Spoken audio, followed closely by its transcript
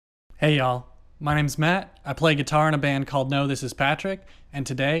Hey y'all, my name's Matt. I play guitar in a band called No, This Is Patrick, and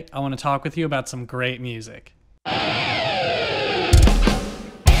today I want to talk with you about some great music.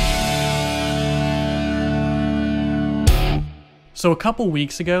 So a couple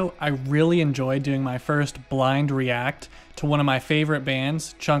weeks ago, I really enjoyed doing my first blind react to one of my favorite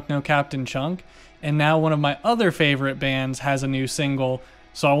bands, Chunk No Captain Chunk, and now one of my other favorite bands has a new single,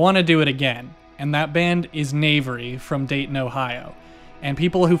 so I want to do it again. And that band is Knavery from Dayton, Ohio. And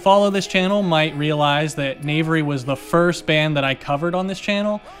people who follow this channel might realize that Knavery was the first band that I covered on this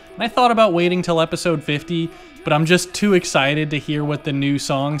channel. And I thought about waiting till episode 50, but I'm just too excited to hear what the new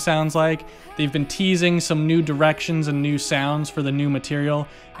song sounds like. They've been teasing some new directions and new sounds for the new material,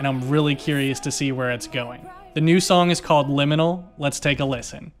 and I'm really curious to see where it's going. The new song is called Liminal. Let's take a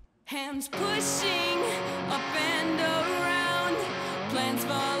listen. Hands pushing up and around, plans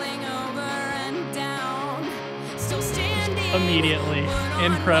falling over and down, still standing. Immediately,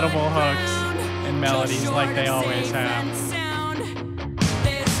 incredible hooks and melodies like they always have.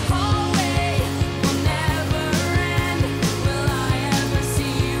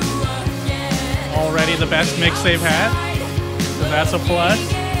 Already the best mix they've had, so that's a plus.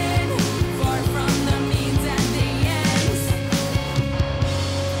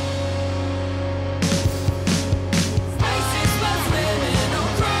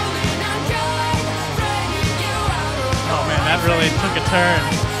 That really took a turn.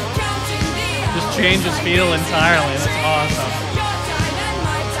 Just changes feel entirely. That's awesome.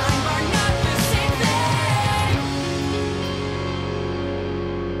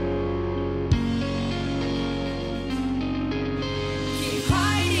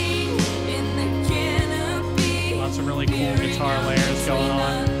 Lots of really cool guitar layers going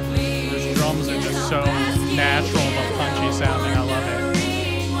on. Those drums are just so natural but punchy sounding. I love it.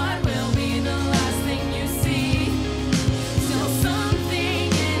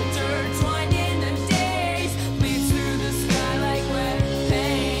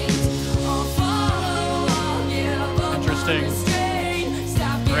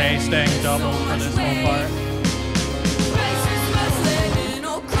 Ray staying double for this whole part.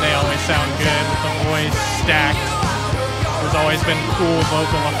 They always sound good with the voice stacked. There's always been cool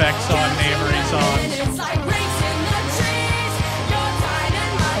vocal effects on Knavery songs.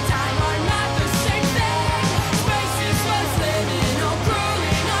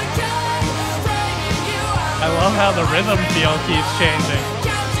 I love how the rhythm feel keeps changing.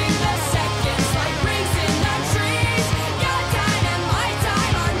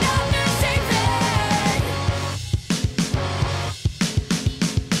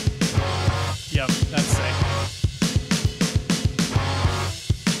 Yep, that's sick.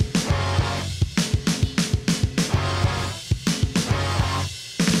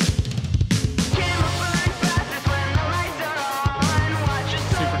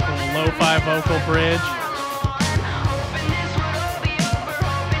 Super cool lo-fi vocal bridge.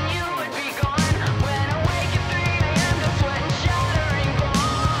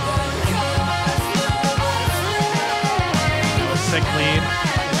 Sick lead.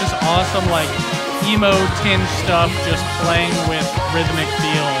 It's just awesome, like emo tinge stuff, just playing with rhythmic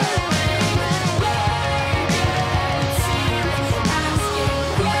feels.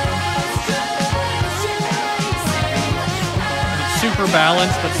 It's super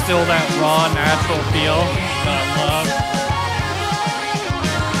balanced, but still that raw, natural feel that I love.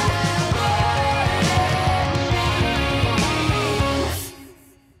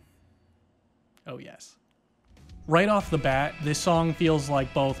 Oh yes. Right off the bat, this song feels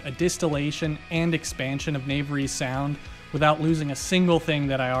like both a distillation and expansion of Knavery's sound without losing a single thing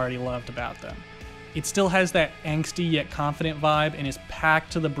that I already loved about them. It still has that angsty yet confident vibe and is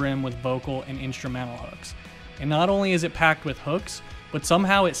packed to the brim with vocal and instrumental hooks. And not only is it packed with hooks, but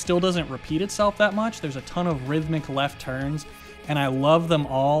somehow it still doesn't repeat itself that much. There's a ton of rhythmic left turns, and I love them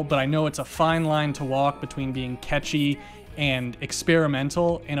all, but I know it's a fine line to walk between being catchy and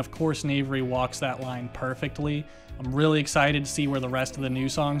experimental, and of course Knavery walks that line perfectly. I'm really excited to see where the rest of the new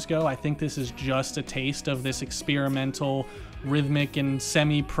songs go. I think this is just a taste of this experimental, rhythmic, and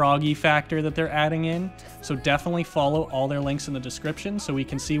semi-proggy factor that they're adding in. So definitely follow all their links in the description so we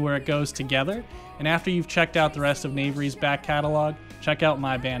can see where it goes together. And after you've checked out the rest of Knavery's back catalog, check out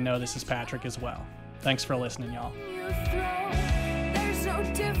my band No, This Is Patrick as well. Thanks for listening, y'all. There's no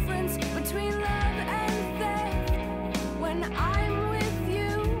difference between love and faith when I